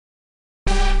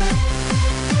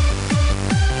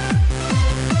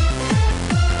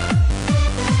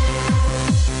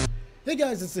Hey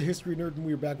guys, it's the History Nerd, and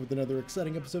we're back with another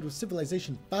exciting episode of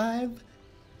Civilization 5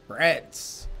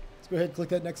 Breads. Let's go ahead and click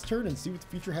that next turn and see what the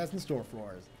future has in store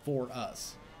for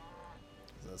us.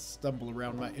 As I stumble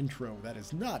around my intro, that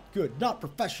is not good, not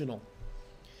professional.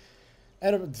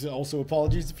 And also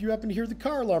apologies if you happen to hear the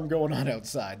car alarm going on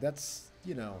outside. That's,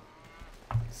 you know,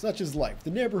 such is life.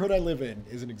 The neighborhood I live in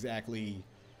isn't exactly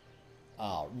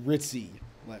ritzy,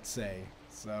 let's say.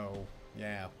 So,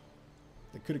 yeah,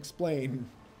 that could explain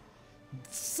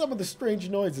some of the strange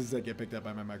noises that get picked up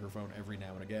by my microphone every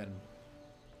now and again.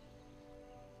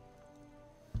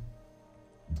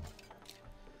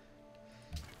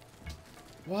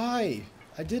 Why?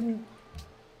 I didn't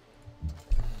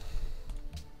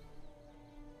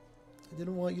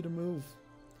want you to move.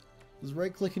 I was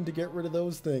right-clicking to get rid of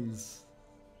those things.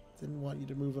 Didn't want you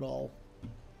to move at all.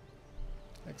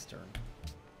 Next turn.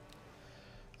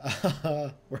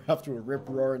 We're off to a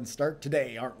rip-roaring start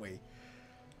today, aren't we?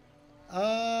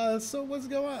 So what's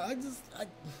going on?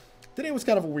 Today was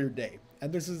kind of a weird day,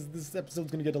 and this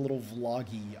episode's gonna get a little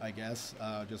vloggy, I guess,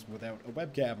 just without a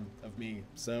webcam of me.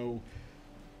 So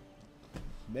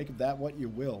make of that what you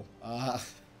will.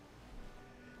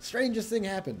 Strangest thing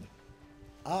happened.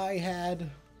 I had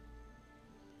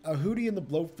a Hootie and the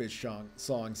Blowfish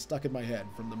song stuck in my head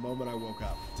from the moment I woke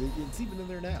up. It's even in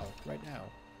there now, right now.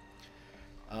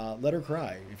 Let Her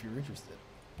Cry, if you're interested.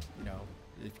 You know,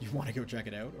 if you want to go check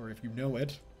it out, or if you know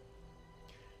it.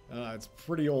 It's a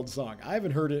pretty old song. I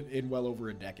haven't heard it in well over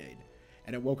a decade.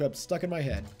 And it woke up stuck in my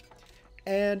head.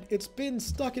 And it's been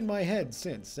stuck in my head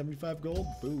since. 75 gold?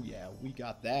 Boo, yeah, we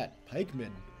got that.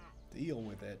 Pikeman, deal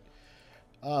with it.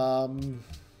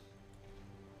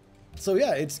 So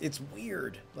yeah, it's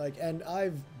weird. Like, and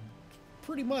I've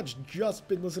pretty much just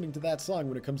been listening to that song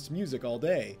when it comes to music all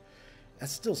day.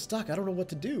 That's still stuck. I don't know what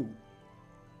to do.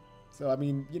 So, I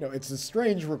mean, you know, it's a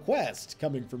strange request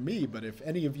coming from me, but if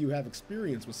any of you have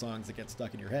experience with songs that get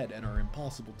stuck in your head and are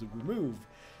impossible to remove,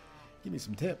 give me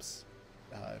some tips.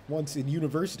 Once in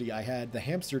university, I had the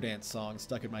Hamster Dance song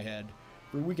stuck in my head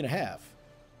for a week and a half.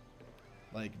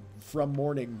 Like, from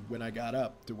morning when I got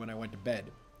up to when I went to bed.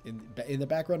 In the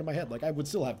background of my head, like, I would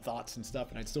still have thoughts and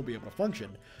stuff, and I'd still be able to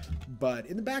function. But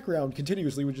in the background,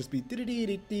 continuously would just be...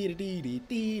 It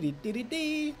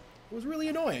was really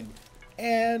annoying.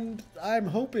 And I'm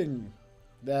hoping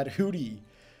that Hootie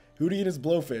and his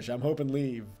Blowfish, I'm hoping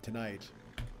leave tonight.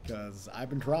 Because I've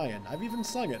been trying. I've even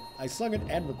sung it. I sung it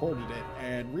and recorded it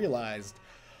and realized,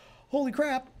 holy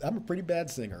crap, I'm a pretty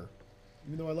bad singer.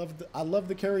 Even though I love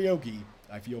the karaoke,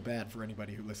 I feel bad for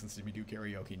anybody who listens to me do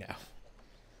karaoke now.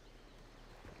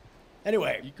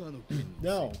 Anyway,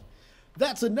 no,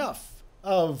 that's enough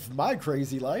of my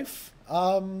crazy life.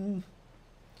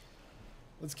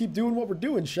 Let's keep doing what we're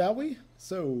doing, shall we?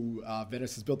 So,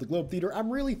 Venice has built the Globe Theater. I'm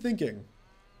really thinking,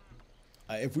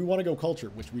 if we want to go culture,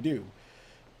 which we do,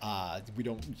 we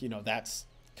don't, you know, that's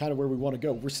kind of where we want to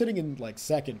go. We're sitting in, like,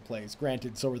 second place.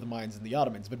 Granted, so are the Mayans and the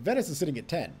Ottomans, but Venice is sitting at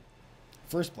 10.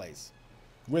 First place,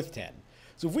 with 10.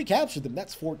 So if we capture them,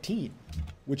 that's 14,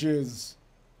 which is...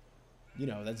 You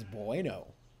know, that's bueno,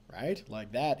 right?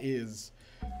 Like, that is...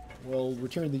 We'll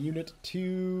return the unit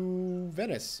to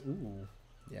Venice. Ooh.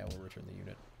 Yeah, we'll return the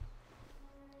unit.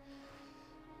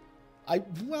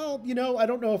 Well, you know, I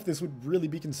don't know if this would really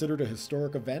be considered a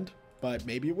historic event, but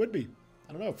maybe it would be.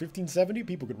 I don't know, 1570,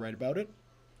 people could write about it.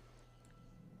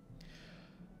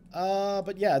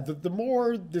 But yeah, the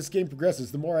more this game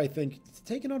progresses, the more I think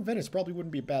taking on Venice probably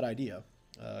wouldn't be a bad idea.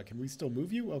 Can we still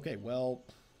move you? Okay, well...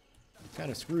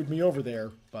 Kind of screwed me over there,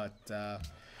 but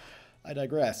I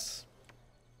digress.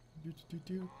 Yeah,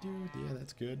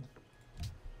 that's good.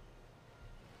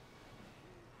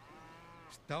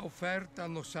 Now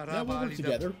we'll work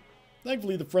together.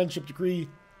 Thankfully, the friendship decree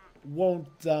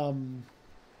won't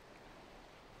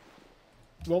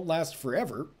last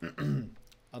forever,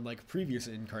 unlike previous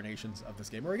incarnations of this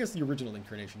game, or I guess the original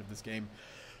incarnation of this game.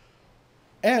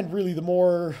 And really, the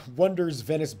more wonders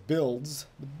Venice builds,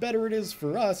 the better it is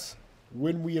for us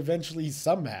when we eventually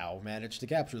somehow manage to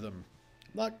capture them.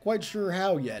 Not quite sure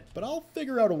how yet, but I'll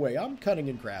figure out a way. I'm cunning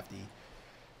and crafty.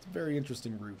 It's a very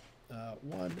interesting route.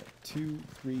 1, 2,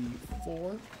 3,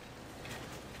 4.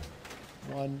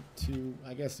 1, 2.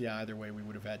 I guess, yeah, either way we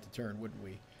would have had to turn, wouldn't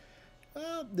we?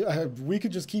 We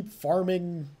could just keep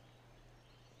farming.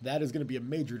 That is going to be a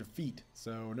major defeat.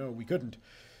 So, no, we couldn't.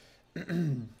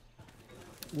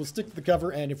 We'll stick to the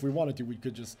cover, and if we wanted to, we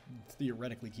could just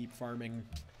theoretically keep farming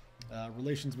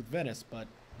relations with Venice, but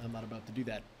I'm not about to do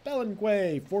that.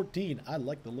 Belenque, 14. I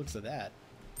like the looks of that.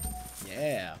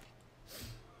 Yeah.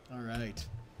 All right.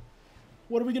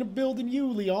 What are we going to build in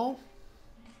you, Leon?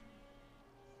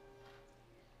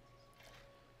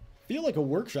 feel like a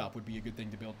workshop would be a good thing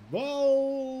to build.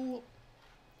 Well,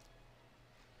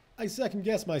 I second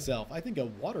guess myself. I think a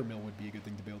water mill would be a good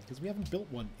thing to build because we haven't built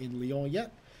one in Lyon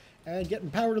yet. And getting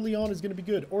power to Lyon is going to be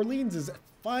good. Orleans is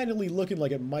finally looking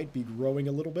like it might be growing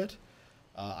a little bit.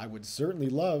 I would certainly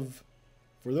love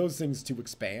for those things to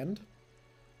expand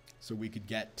so we could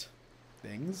get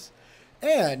things.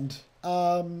 And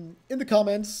in the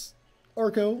comments,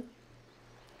 Orko,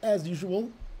 as usual,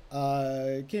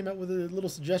 came out with a little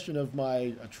suggestion of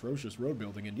my atrocious road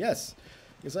building. And yes,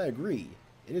 I agree.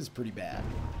 It is pretty bad.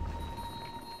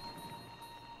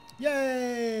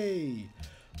 Yay!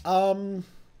 And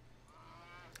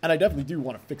I definitely do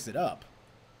want to fix it up.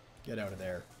 Get out of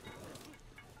there.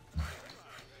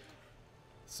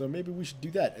 So maybe we should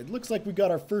do that. It looks like we got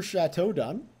our first chateau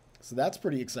done. So that's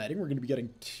pretty exciting. We're going to be getting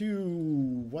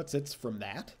 2 what's-its from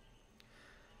that.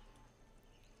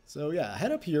 So yeah,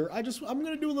 head up here. I'm going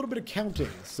to do a little bit of counting,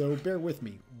 so bear with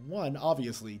me. 1,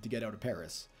 obviously, to get out of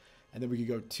Paris. And then we could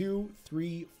go 2,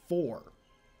 3, 4.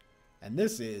 And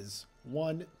this is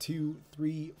 1, 2,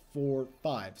 3, 4,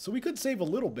 5. So we could save a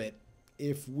little bit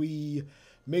if we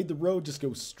made the road just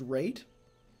go straight.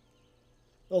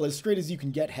 Well, as straight as you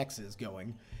can get hexes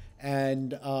going.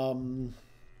 And,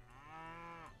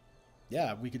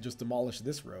 yeah, we could just demolish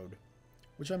this road,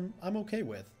 which I'm okay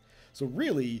with. So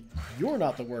really, you're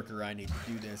not the worker I need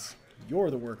to do this. You're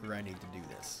the worker I need to do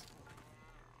this.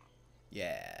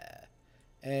 Yeah.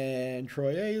 And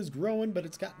Troyes is growing, but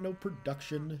it's got no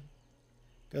production.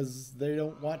 Because they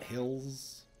don't want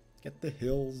hills. Get the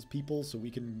hills, people, so we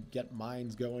can get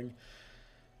mines going.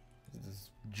 This is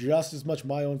just as much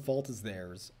my own fault as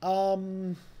theirs.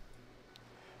 But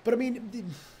I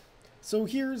mean, so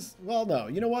here's, well, no,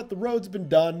 you know what? The road's been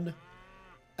done.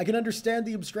 I can understand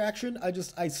the abstraction.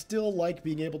 I still like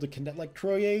being able to connect, like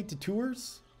Troyes to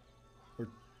Tours. Or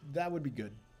that would be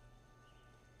good.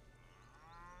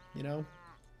 You know?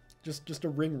 Just a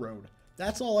ring road.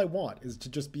 That's all I want, is to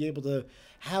just be able to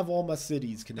have all my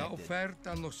cities connected.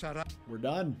 We're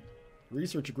done.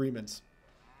 Research agreements.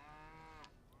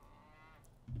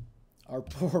 Our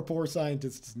poor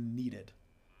scientists need it.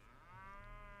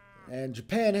 And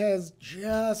Japan has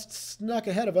just snuck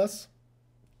ahead of us.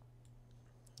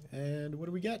 And what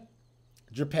do we get?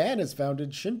 Japan has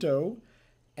founded Shinto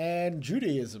and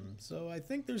Judaism. So I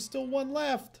think there's still one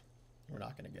left. We're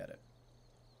not going to get it.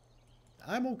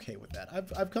 I'm okay with that.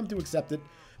 I've come to accept it.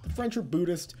 The French are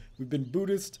Buddhist. We've been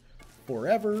Buddhist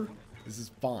forever. This is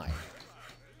fine.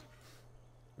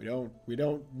 We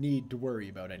don't need to worry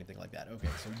about anything like that. Okay,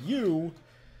 so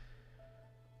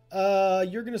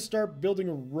you're gonna start building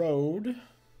a road.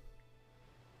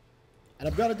 And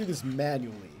I've got to do this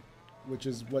manually, which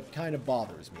is what kind of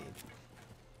bothers me.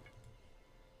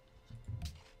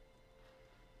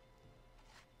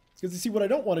 Because you see, what I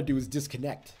don't want to do is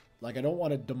disconnect. Like, I don't want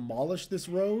to demolish this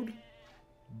road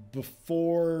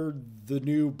before the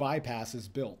new bypass is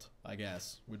built, I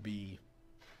guess, would be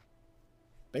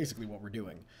basically what we're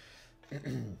doing.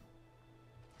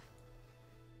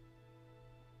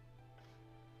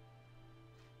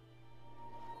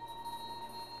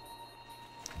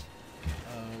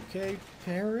 Okay,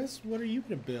 Paris, what are you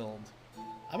going to build?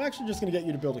 I'm actually just going to get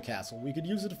you to build a castle. We could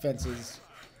use the defenses.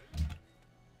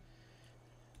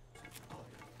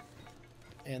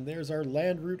 And there's our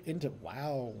land route into...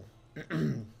 Wow.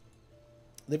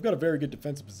 They've got a very good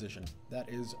defensive position. That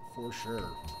is for sure.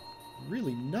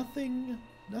 Really, nothing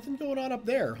going on up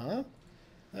there, huh?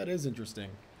 That is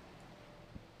interesting.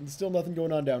 And still nothing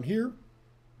going on down here,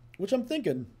 which I'm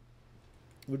thinking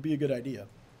would be a good idea.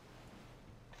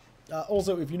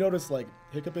 Also, if you notice, like,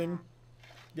 hiccuping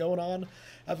going on,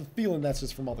 I have a feeling that's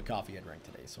just from all the coffee I drank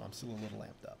today, so I'm still a little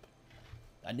amped up.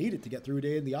 I need it to get through a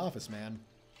day in the office, man.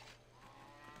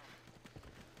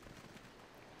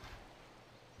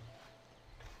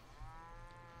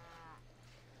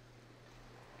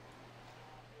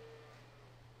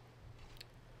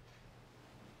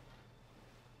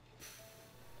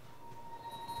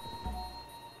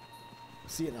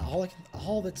 See, and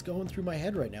all that's going through my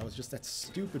head right now is just that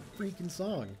stupid freaking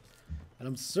song. And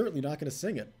I'm certainly not going to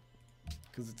sing it.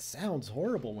 Because it sounds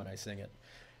horrible when I sing it.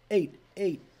 8,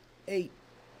 8, 8,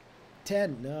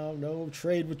 10. No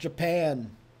trade with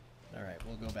Japan. Alright,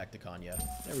 we'll go back to Konya.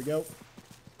 There we go.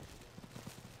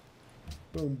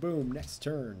 Boom, boom. Next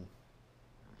turn.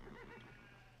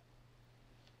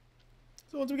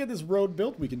 So once we get this road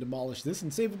built, we can demolish this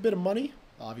and save a bit of money.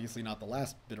 Obviously not the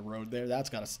last bit of road there. That's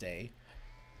got to stay.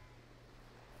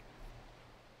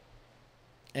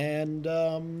 And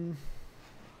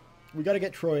we got to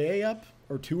get Troyes up,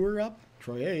 or Tours up.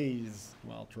 Troyes,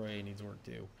 well, Troyes needs work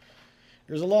too.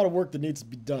 There's a lot of work that needs to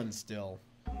be done still.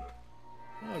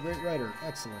 Oh, great writer.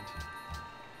 Excellent.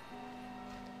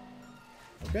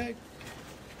 Okay.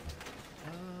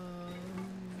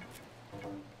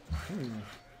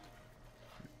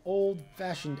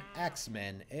 Old-fashioned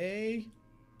axemen, eh?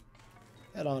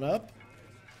 Head on up.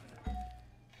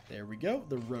 There we go.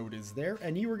 The road is there.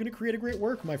 And you were going to create a great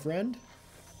work, my friend.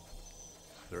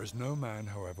 There is no man,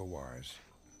 however wise,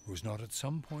 who has not at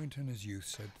some point in his youth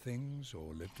said things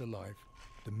or lived a life,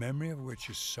 the memory of which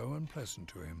is so unpleasant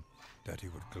to him that he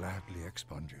would gladly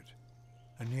expunge it.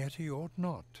 And yet he ought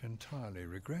not entirely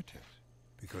regret it,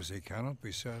 because he cannot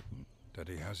be certain that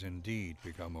he has indeed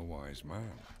become a wise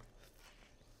man.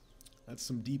 That's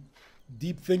some deep,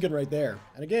 deep thinking right there.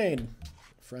 And again,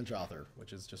 French author,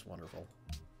 which is just wonderful.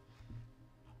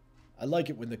 I like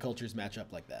it when the cultures match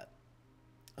up like that.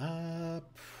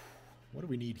 What do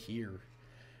we need here?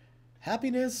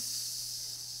 Happiness.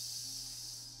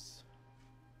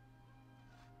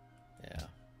 Yeah.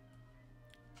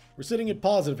 We're sitting at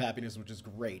positive happiness, which is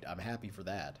great. I'm happy for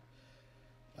that.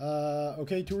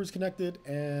 Okay, tours connected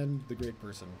and the great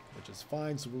person, which is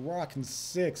fine. So we're rocking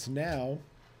 6 now,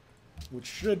 which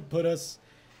should put us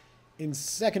in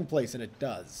 2nd place, and it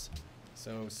does.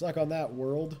 So suck on that,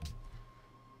 world.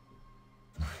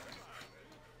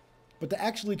 But to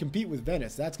actually compete with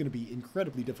Venice, that's going to be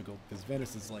incredibly difficult because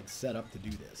Venice is like set up to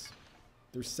do this.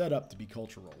 They're set up to be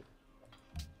cultural.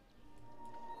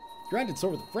 Granted, so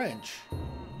are the French,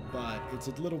 but it's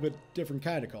a little bit different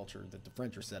kind of culture that the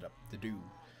French are set up to do.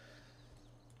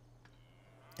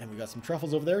 And we got some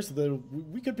truffles over there, so that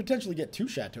we could potentially get 2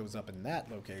 chateaus up in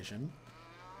that location.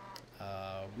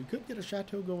 We could get a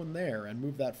chateau going there and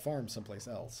move that farm someplace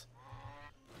else.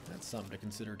 That's something to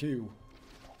consider too.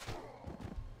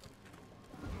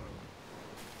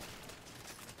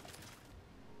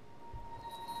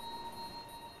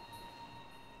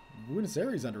 Buenos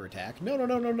Aires under attack. No, no,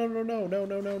 no, no, no, no, no, no,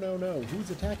 no, no, no, no. Who's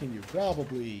attacking you?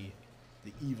 Probably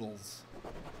the evils.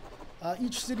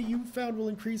 Each city you found will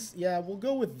increase. Yeah, we'll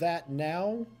go with that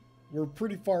now. We're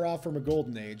pretty far off from a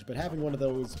golden age, but having one of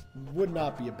those would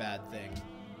not be a bad thing.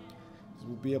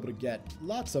 We'll be able to get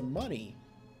lots of money.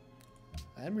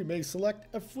 And we may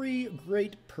select a free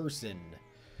great person.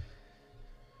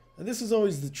 And this is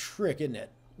always the trick, isn't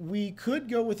it? We could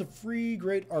go with a free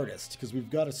great artist, because we've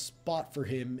got a spot for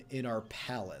him in our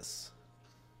palace.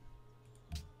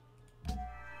 So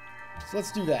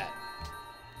let's do that.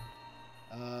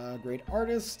 Great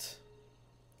artist.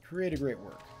 Create a great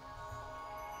work.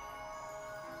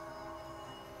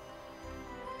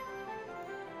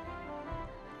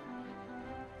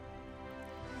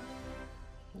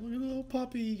 Look at the little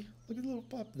puppy. Look at the little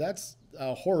pup. That's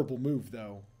a horrible move,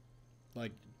 though.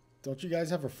 Like, don't you guys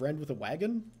have a friend with a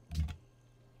wagon?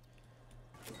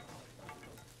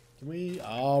 Can we?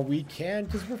 Oh, we can,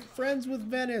 because we're friends with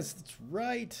Venice. That's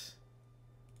right.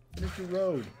 Finish your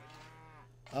road.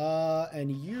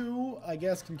 And you, I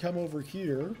guess, can come over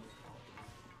here.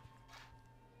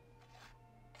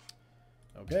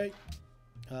 Okay.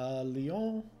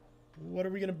 Lyon. What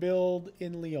are we going to build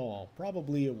in Lyon?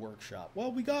 Probably a workshop.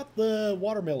 Well, we got the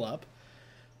watermill up.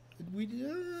 We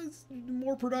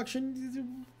more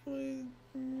production.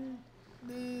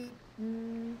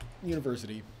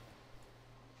 University.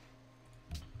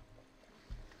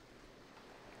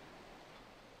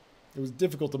 It was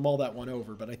difficult to mull that one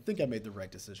over, but I think I made the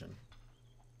right decision.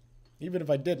 Even if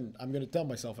I didn't, I'm going to tell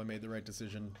myself I made the right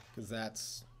decision, because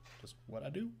that's just what I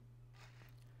do.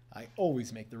 I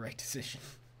always make the right decision.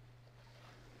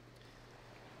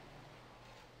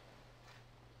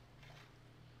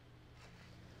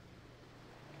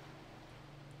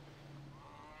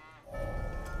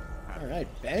 Alright,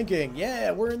 banking.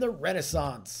 Yeah, we're in the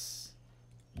Renaissance.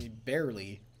 I mean,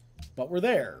 barely, but we're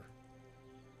there.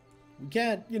 We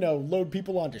can't, you know, load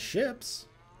people onto ships.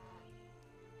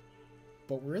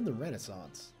 But we're in the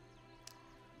Renaissance.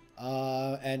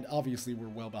 And obviously we're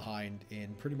well behind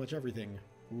in pretty much everything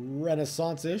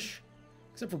Renaissance-ish.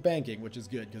 Except for banking, which is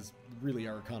good, because really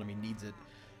our economy needs it.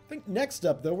 I think next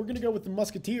up, though, we're going to go with the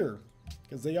Musketeer.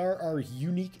 Because they are our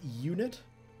unique unit.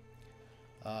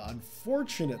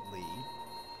 Unfortunately...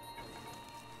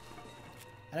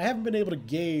 And I haven't been able to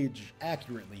gauge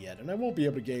accurately yet, and I won't be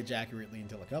able to gauge accurately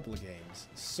until a couple of games.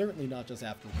 Certainly not just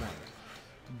after one.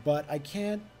 But I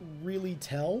can't really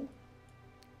tell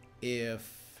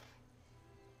if...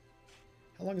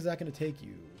 How long is that going to take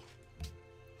you?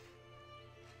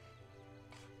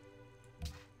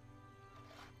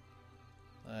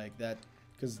 Like that,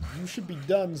 because you should be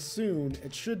done soon.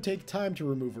 It should take time to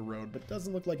remove a road, but it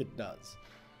doesn't look like it does.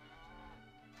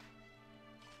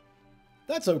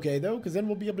 That's okay, though, because then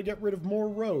we'll be able to get rid of more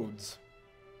roads,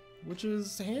 which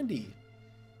is handy.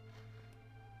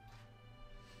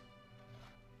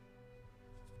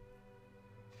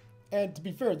 And to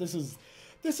be fair, this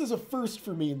is a first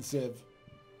for me in Civ.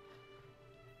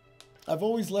 I've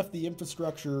always left the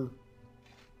infrastructure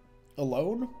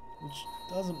alone, which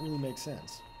doesn't really make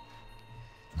sense.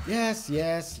 Yes,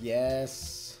 yes,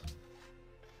 yes.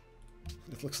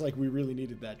 It looks like we really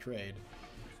needed that trade.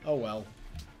 Oh well.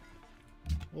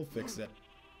 We'll fix it.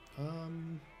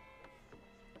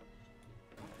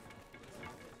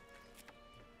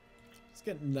 Let's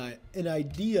get an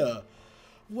idea of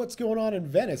what's going on in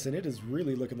Venice, and it is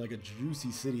really looking like a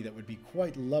juicy city that would be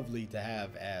quite lovely to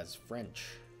have as French.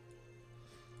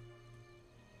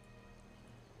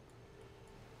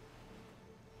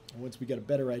 Once we get a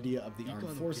better idea of the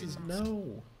armed forces,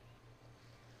 no.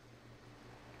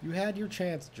 You had your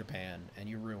chance, Japan, and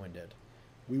you ruined it.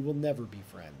 We will never be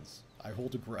friends. I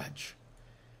hold a grudge.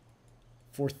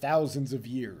 For thousands of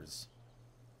years.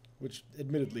 Which,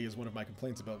 admittedly, is one of my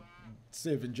complaints about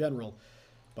Civ in general.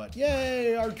 But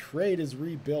yay, our trade is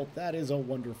rebuilt. That is a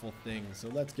wonderful thing. So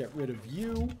let's get rid of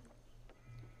you.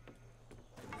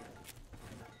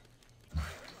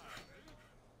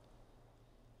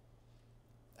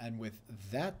 And with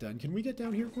that done, can we get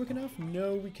down here quick enough?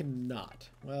 No, we cannot.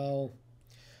 Well,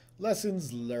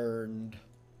 lessons learned.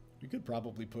 We could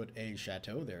probably put a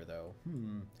chateau there, though.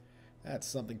 That's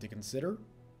something to consider.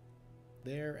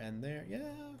 There and there. Yeah.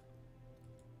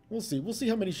 We'll see. We'll see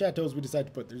how many chateaus we decide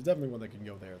to put. There's definitely one that can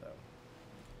go there, though.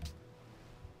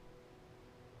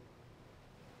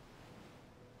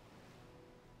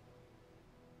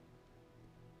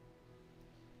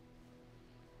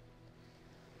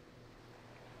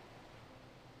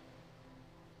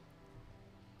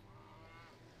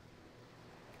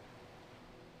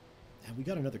 And we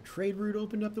got another trade route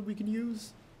opened up that we can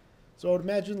use. So I would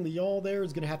imagine Lyon there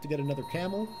is going to have to get another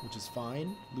camel, which is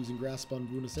fine. Losing grasp on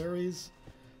Buenos Aires.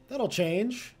 That'll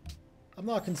change. I'm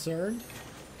not concerned.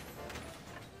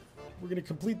 We're going to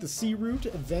complete the sea route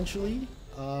eventually.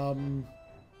 And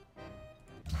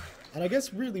I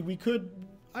guess really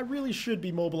I really should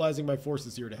be mobilizing my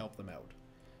forces here to help them out.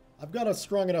 I've got a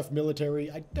strong enough military.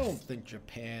 I don't think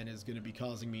Japan is going to be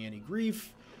causing me any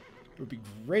grief. It would be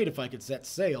great if I could set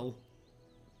sail.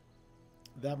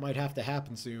 That might have to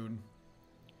happen soon.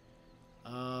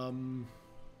 That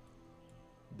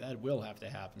will have to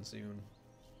happen soon.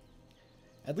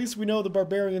 At least we know the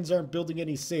barbarians aren't building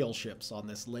any sail ships on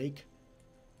this lake.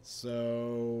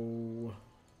 So,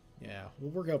 yeah, we'll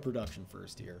work out production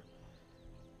first here.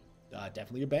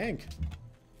 Definitely a bank.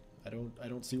 I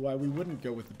don't see why we wouldn't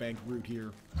go with the bank route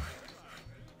here.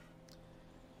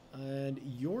 And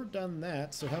you're done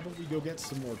that, so how about we go get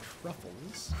some more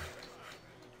truffles?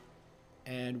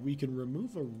 And we can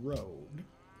remove a road,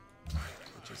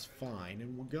 which is fine.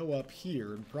 And we'll go up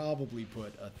here and probably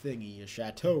put a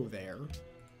chateau there.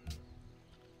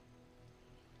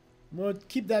 We'll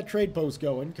keep that trade post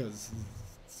going, because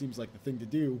it seems like the thing to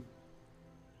do.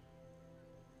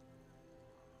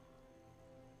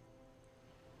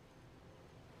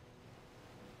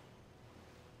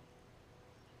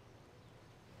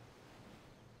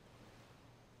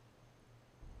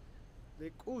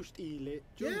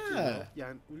 Yeah.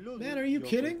 Man, are you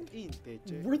kidding?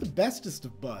 We're the bestest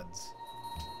of buds.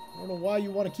 I don't know why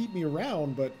you want to keep me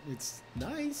around, but it's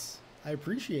nice. I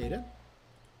appreciate it.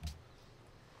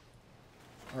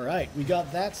 Alright, we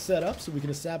got that set up so we can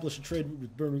establish a trade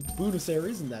with Buenos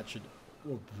Aires, and that should...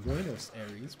 Well, Buenos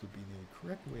Aires would be the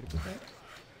correct way to put that,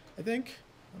 I think.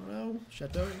 I don't know.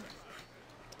 Chateau.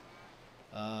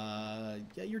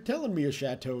 Yeah, you're telling me a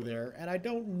chateau there, and I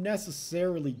don't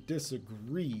necessarily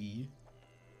disagree.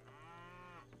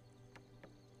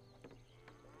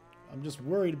 I'm just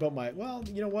worried about my... Well,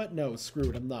 you know what? No, screw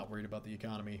it. I'm not worried about the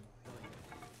economy.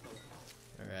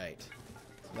 Alright.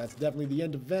 So that's definitely the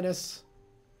end of Venice.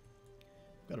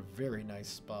 Got a very nice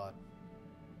spot.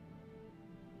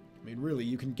 I mean, really,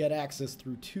 you can get access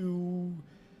through two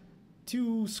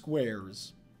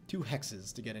squares, two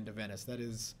hexes to get into Venice. That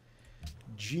is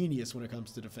genius when it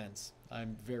comes to defense.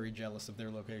 I'm very jealous of their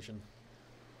location.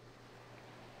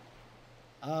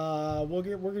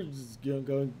 We're just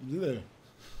going.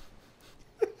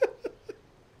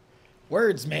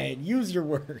 Words, man. Use your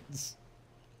words.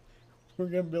 We're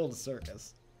gonna build a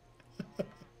circus.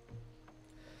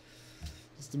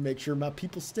 Just to make sure my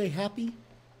people stay happy.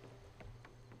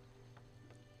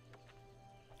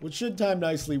 Which should time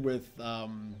nicely with the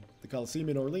Coliseum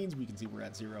in Orleans. We can see we're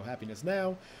at 0 happiness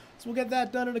now. So we'll get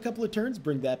that done in a couple of turns,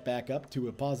 bring that back up to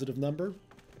a positive number.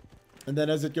 And then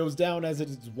as it goes down, as it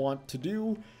is wont to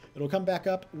do, it'll come back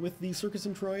up with the Circus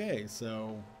in Troyes.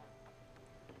 So,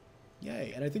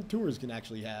 yay. And I think Tours can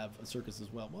actually have a circus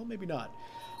as well. Well, maybe not.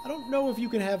 I don't know if you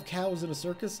can have cows in a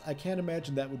circus. I can't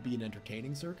imagine that would be an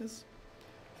entertaining circus.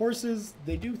 Horses,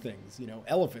 they do things. You know,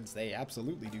 elephants, they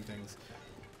absolutely do things.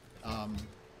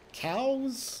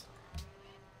 Cows,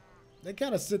 they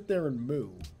kind of sit there and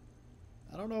moo.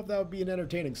 I don't know if that would be an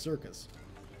entertaining circus.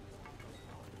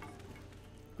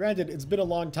 Granted, it's been a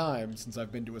long time since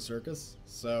I've been to a circus,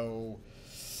 so,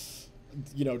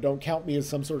 you know, don't count me as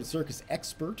some sort of circus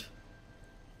expert.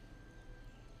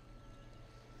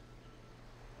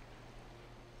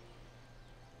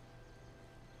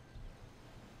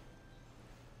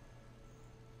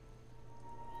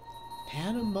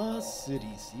 Panama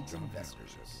City seeks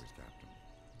investors.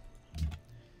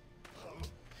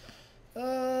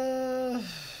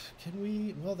 Can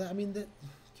we? Well, I mean,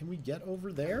 can we get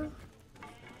over there?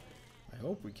 I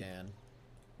hope we can.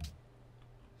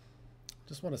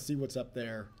 Just want to see what's up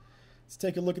there. Let's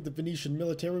take a look at the Venetian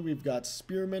military. We've got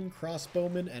spearmen,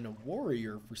 crossbowmen, and a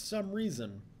warrior for some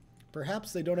reason.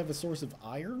 Perhaps they don't have a source of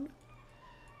iron,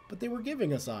 but they were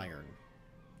giving us iron.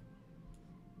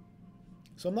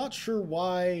 So I'm not sure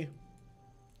why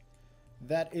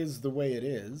that is the way it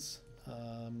is.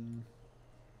 Yeah,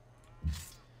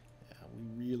 we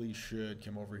really should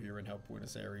come over here and help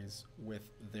Buenos Aires with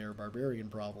their barbarian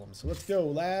problem. So let's go,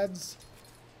 lads.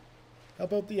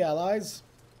 Help out the allies.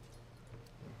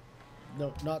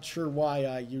 No, not sure why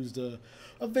I used a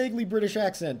vaguely British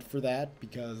accent for that,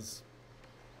 because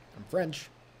I'm French.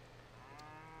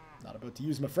 Not about to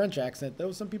use my French accent,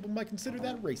 though. Some people might consider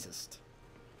that racist.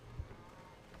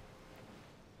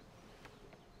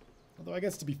 Although I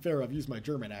guess to be fair, I've used my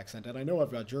German accent, and I know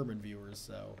I've got German viewers,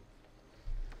 so...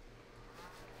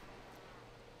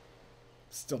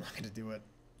 Still not going to do it.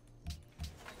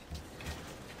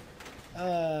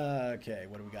 Okay,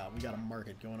 what do we got? We got a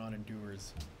market going on in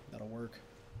Doers. That'll work.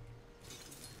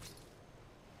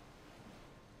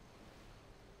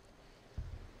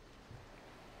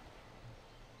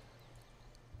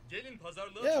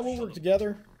 Yeah, we'll work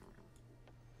together.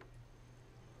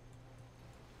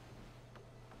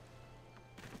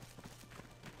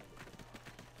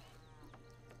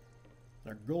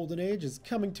 Our golden age is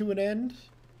coming to an end,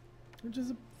 which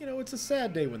is, you know, it's a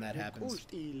sad day when that happens.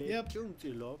 Yep.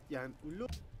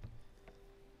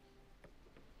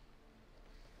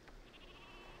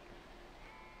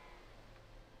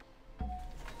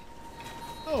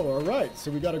 Oh, alright,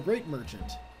 so we got a great merchant.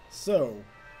 So,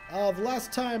 the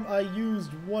last time I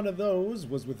used one of those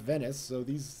was with Venice, so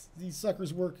these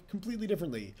suckers work completely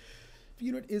differently. If a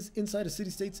unit is inside a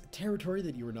city-state's territory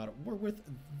that you are not at war with,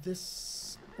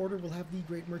 this order will have the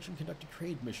great merchant conduct a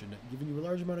trade mission, giving you a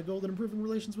large amount of gold and improving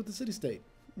relations with the city-state.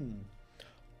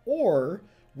 Or,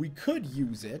 we could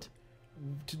use it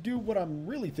to do what I'm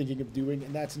really thinking of doing,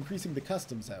 and that's increasing the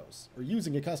customs house, or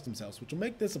using a customs house, which will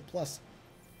make this a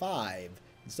 +5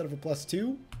 instead of a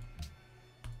 +2.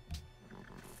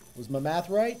 Was my math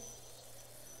right?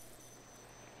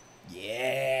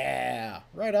 Yeah!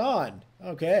 Right on!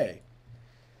 Okay.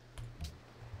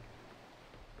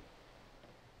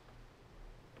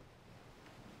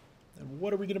 And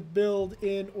what are we going to build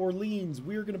in Orleans?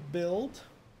 We're going to build...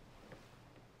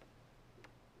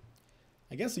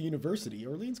 I guess a university.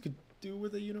 Orleans could do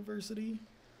with a university.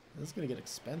 That's going to get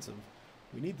expensive.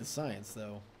 We need the science,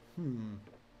 though.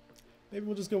 Maybe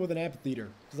we'll just go with an amphitheater.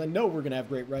 Because I know we're going to have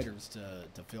great writers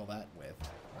to fill that with.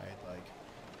 Right? Like,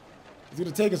 it's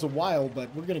going to take us a while, but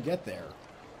we're going to get there.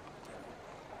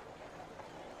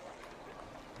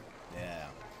 Yeah.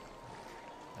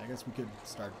 I guess we could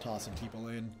start tossing people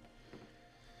in.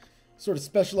 Sort of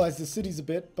specialize the cities a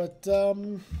bit, but,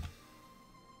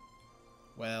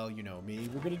 well, you know me.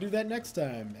 We're going to do that next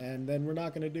time, and then we're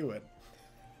not going to do it.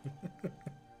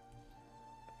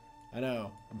 I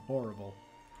know. I'm horrible.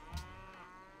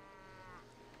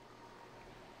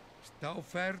 Sta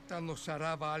offerta non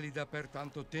sarà valida per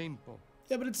tanto tempo.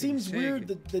 Yeah, but it seems weird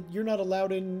that you're not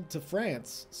allowed into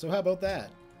France. So how about that?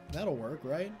 That'll work,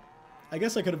 right? I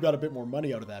guess I could have got a bit more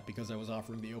money out of that because I was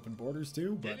offering the open borders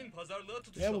too, but...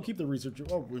 Yeah, we'll keep the research...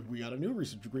 Oh, we got a new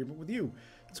research agreement with you.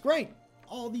 It's great!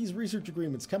 All these research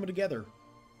agreements coming together.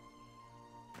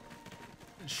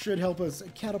 It should help us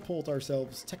catapult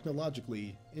ourselves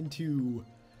technologically into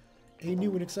a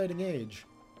new and exciting age.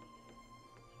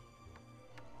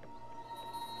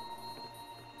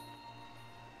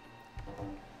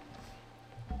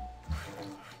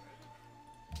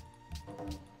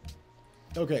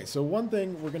 Okay, so one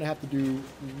thing we're going to have to do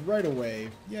right away.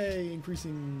 Yay,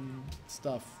 increasing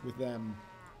stuff with them.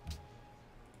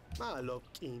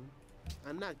 Okay,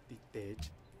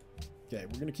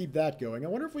 we're going to keep that going. I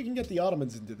wonder if we can get the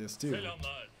Ottomans into this too.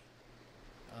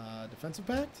 Defensive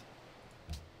pact?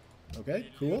 Okay,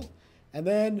 cool. And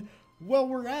then, while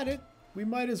we're at it, we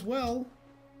might as well...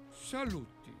 Saluti.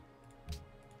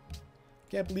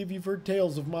 Can't believe you've heard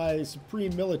tales of my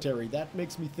supreme military. That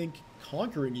makes me think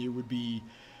conquering you would be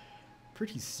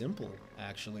pretty simple,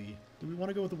 actually. Do we want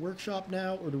to go with the workshop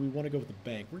now, or do we want to go with the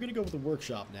bank? We're going to go with the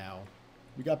workshop now.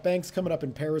 We got banks coming up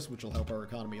in Paris, which will help our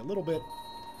economy a little bit.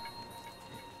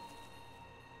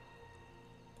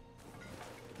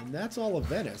 And that's all of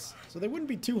Venice. So they wouldn't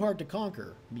be too hard to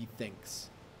conquer, methinks.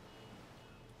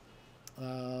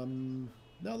 No,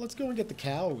 let's go and get the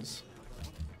cows.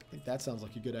 I think that sounds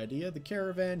like a good idea. The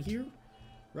caravan here.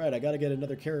 Right, I got to get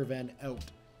another caravan out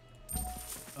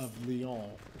of Lyon.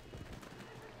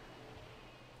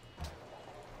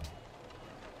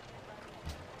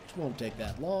 Which won't take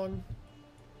that long.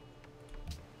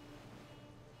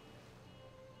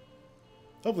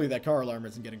 Hopefully that car alarm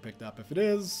isn't getting picked up. If it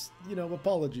is, you know,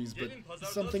 apologies, but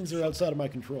some things are outside of my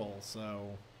control,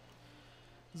 so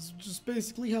this is just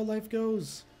basically how life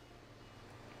goes.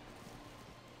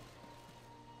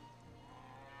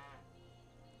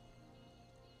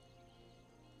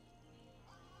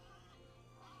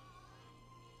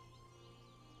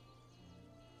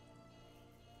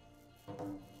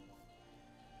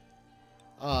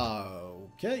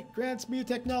 Okay, grants me a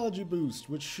technology boost,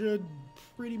 which should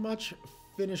pretty much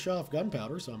finish off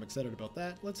gunpowder, so I'm excited about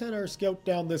that. Let's head our scout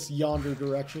down this yonder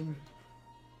direction.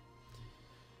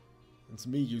 It's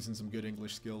me using some good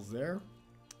English skills there.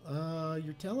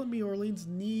 You're telling me Orleans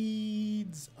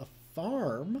needs a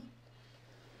farm,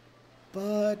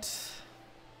 but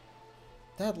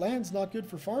that land's not good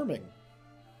for farming.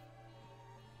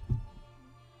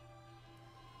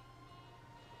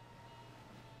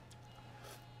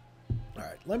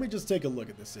 Alright, let me just take a look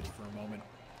at this city for a moment.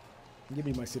 Give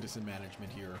me my citizen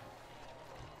management here.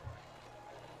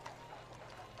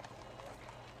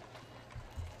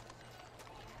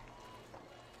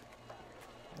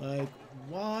 Like,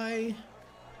 why?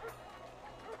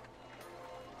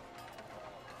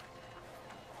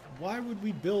 Why would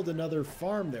we build another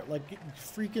farm there? Like,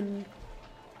 freaking...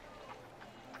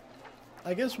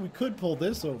 I guess we could pull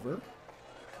this over.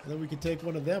 And then we could take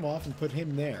one of them off and put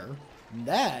him there. And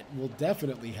that will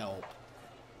definitely help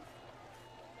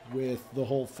with the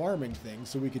whole farming thing.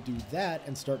 So we could do that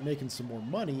and start making some more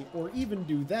money, or even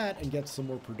do that and get some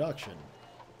more production.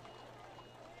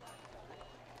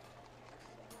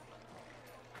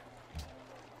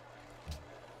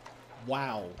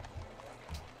 Wow.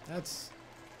 That's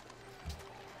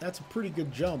a pretty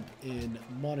good jump in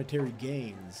monetary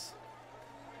gains.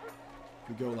 If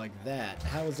we go like that.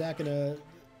 How is that gonna...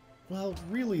 Well,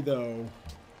 really though...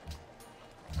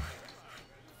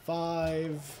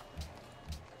 5...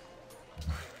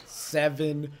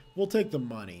 7... We'll take the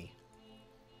money.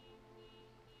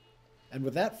 And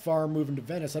with that farm moving to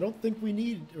Venice, I don't think we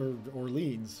need... Or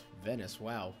Orleans. Venice,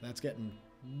 wow. That's getting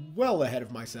well ahead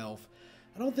of myself.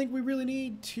 I don't think we really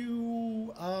need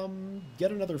to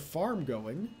get another farm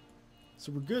going.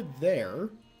 So we're good there.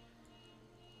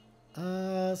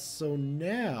 So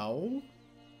now...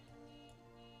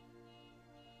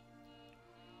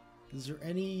 Is there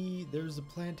any... There's a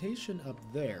plantation up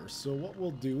there. So what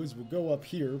we'll do is we'll go up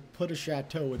here, put a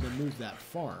chateau, and then move that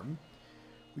farm.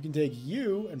 We can take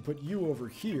you and put you over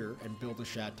here and build a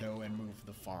chateau and move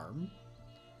the farm.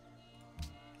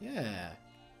 Yeah.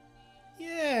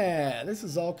 Yeah, this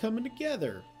is all coming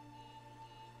together.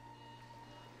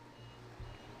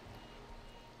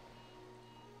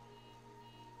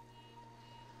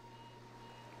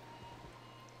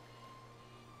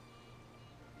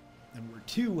 And we're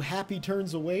 2 happy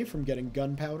turns away from getting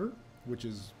gunpowder, which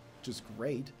is just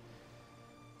great.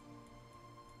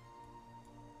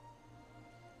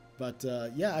 But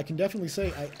yeah, I can definitely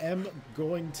say I am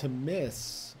going to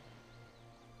miss...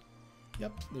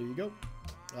 Yep, there you go.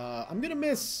 I'm going to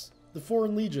miss the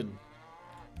Foreign Legion.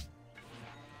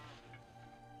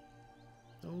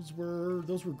 Those were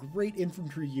great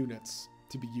infantry units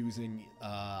to be using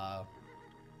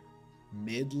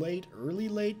mid-late,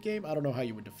 early-late game. I don't know how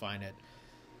you would define it.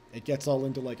 It gets all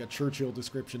into like a Churchill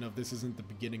description of this isn't the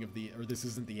beginning of the, or this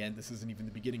isn't the end, this isn't even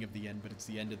the beginning of the end, but it's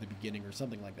the end of the beginning or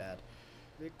something like that.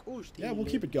 Yeah, we'll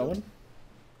keep it going.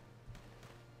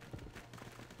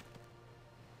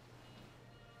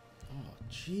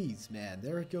 Jeez, man.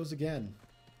 There it goes again.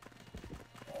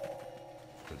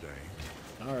 Today.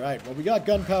 Alright, well, we got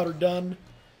gunpowder done.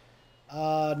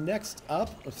 Next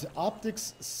up,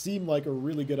 optics seem like a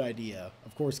really good idea.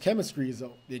 Of course, chemistry is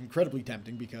incredibly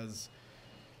tempting because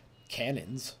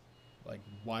cannons. Like,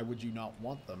 why would you not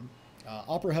want them?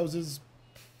 Opera houses,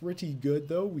 pretty good,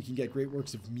 though. We can get great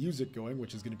works of music going,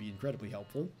 which is going to be incredibly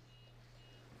helpful.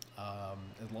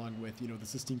 Along with, you know, the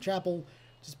Sistine Chapel,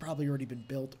 which has probably already been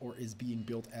built or is being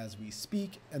built as we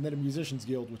speak, and then a musician's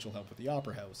guild, which will help with the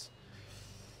opera house.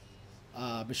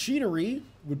 Machinery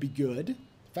would be good.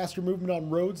 Faster movement on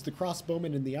roads, the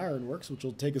crossbowmen, and the ironworks, which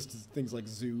will take us to things like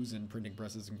zoos and printing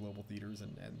presses and global theaters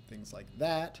and things like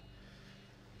that.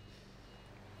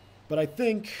 But I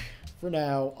think, for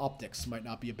now, optics might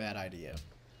not be a bad idea.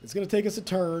 It's going to take us a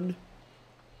turn.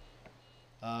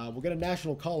 We'll get a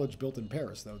national college built in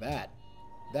Paris, though. That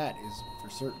is for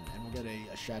certain. And we'll get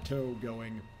a chateau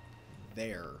going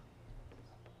there.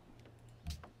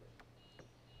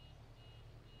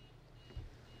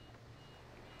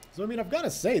 So, I mean, I've got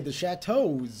to say, the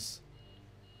chateau's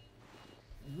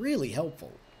really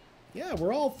helpful. Yeah,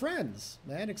 we're all friends,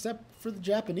 man, except for the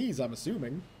Japanese, I'm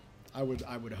assuming. I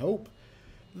would hope.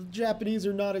 The Japanese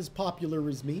are not as popular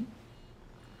as me.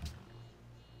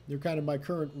 They're kind of my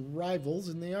current rivals,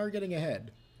 and they are getting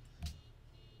ahead.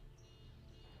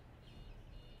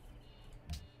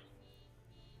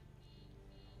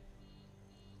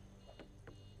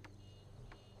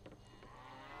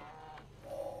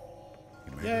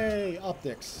 Yay,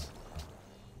 optics.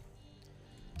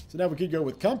 So now we could go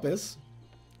with compass.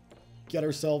 Get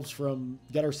ourselves some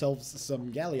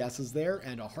galleasses there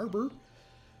and a harbor.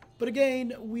 But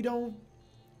again, we don't...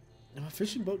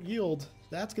 fishing boat yield.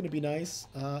 That's going to be nice.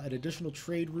 An additional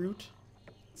trade route.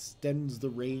 Extends the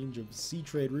range of sea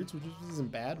trade routes, which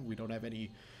isn't bad. We don't have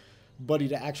anybody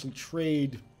to actually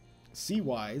trade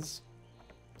sea-wise.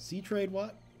 Sea trade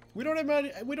what? We don't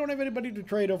have anybody to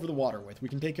trade over the water with. We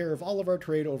can take care of all of our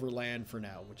trade over land for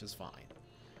now, which is fine.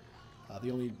 The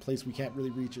only place we can't really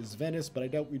reach is Venice, but I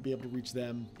doubt we'd be able to reach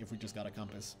them if we just got a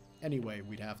compass. Anyway,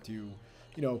 we'd have to,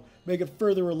 make it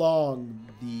further along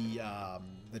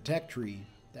the tech tree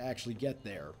to actually get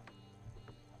there.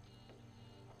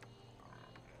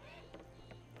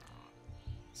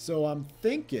 So I'm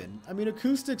thinking,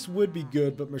 acoustics would be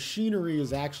good, but machinery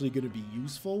is actually going to be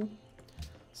useful.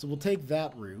 So we'll take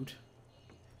that route.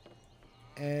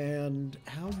 And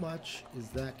how much is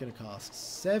that going to cost?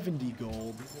 70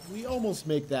 gold. We almost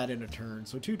make that in a turn.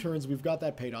 So 2 turns, we've got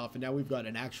that paid off. And now we've got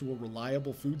an actual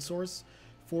reliable food source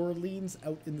for Orleans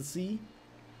out in the sea,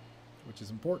 which is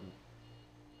important.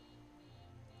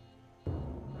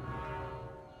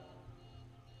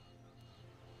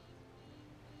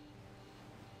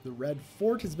 The Red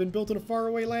Fort has been built in a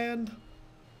faraway land.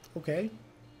 Okay.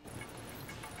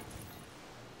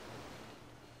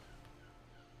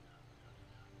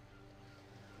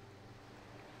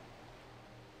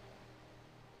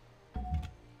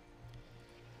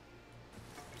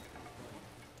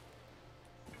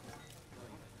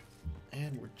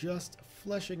 And we're just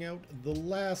fleshing out the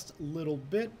last little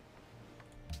bit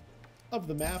of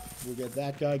the map. We'll get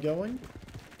that guy going.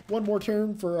 One more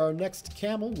turn for our next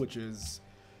camel, which is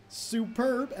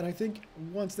superb. And I think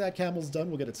once that camel's done,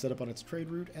 we'll get it set up on its trade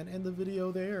route and end the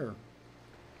video there.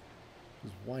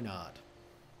 Because why not?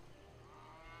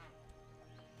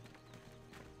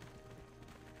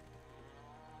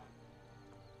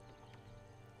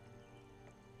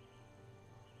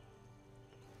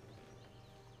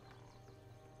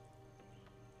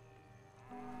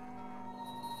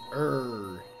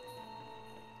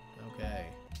 Okay.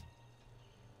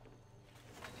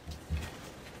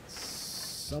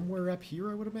 Somewhere up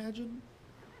here, I would imagine.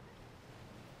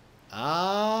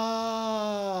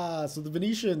 Ah, so the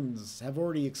Venetians have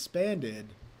already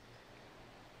expanded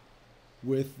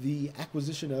with the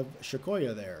acquisition of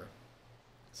Shakoya there.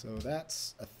 So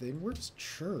that's a thing. Where's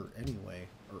Chur anyway?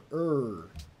 Or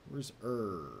Where's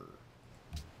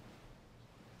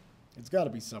It's got to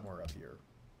be somewhere up here.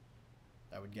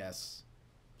 I would guess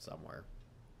somewhere.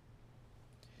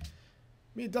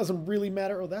 It doesn't really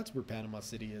matter. Oh, that's where Panama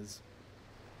City is.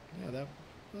 Yeah,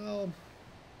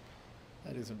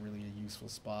 that isn't really a useful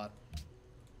spot.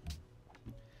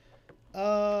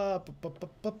 We'll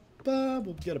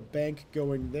get a bank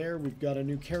going there. We've got a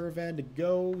new caravan to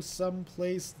go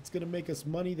someplace that's going to make us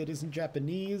money that isn't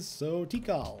Japanese. So,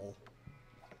 Tikal.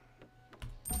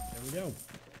 There we go.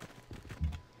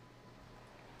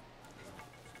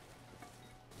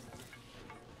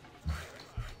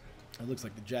 It looks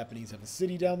like the Japanese have a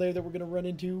city down there that we're going to run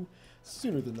into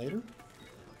sooner than later.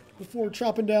 Before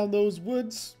chopping down those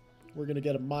woods, we're going to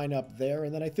get a mine up there,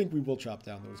 and then I think we will chop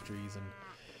down those trees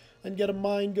and get a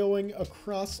mine going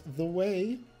across the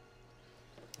way.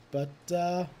 But,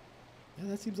 yeah,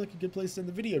 that seems like a good place to end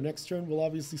the video. Next turn, we'll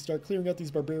obviously start clearing out these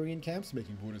barbarian camps,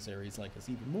 making Buddhist areas like us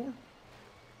even more.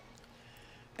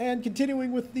 And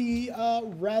continuing with the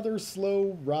rather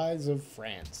slow rise of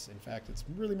France. In fact, it's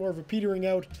really more of a petering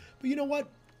out. But you know what?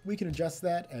 We can adjust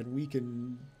that, and we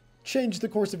can change the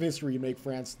course of history and make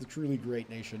France the truly great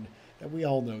nation that we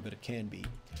all know that it can be.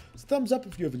 So thumbs up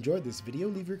if you have enjoyed this video.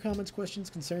 Leave your comments,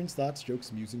 questions, concerns, thoughts,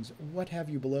 jokes, musings, what have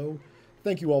you below.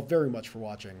 thank you all very much for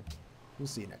watching. We'll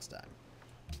see you next time.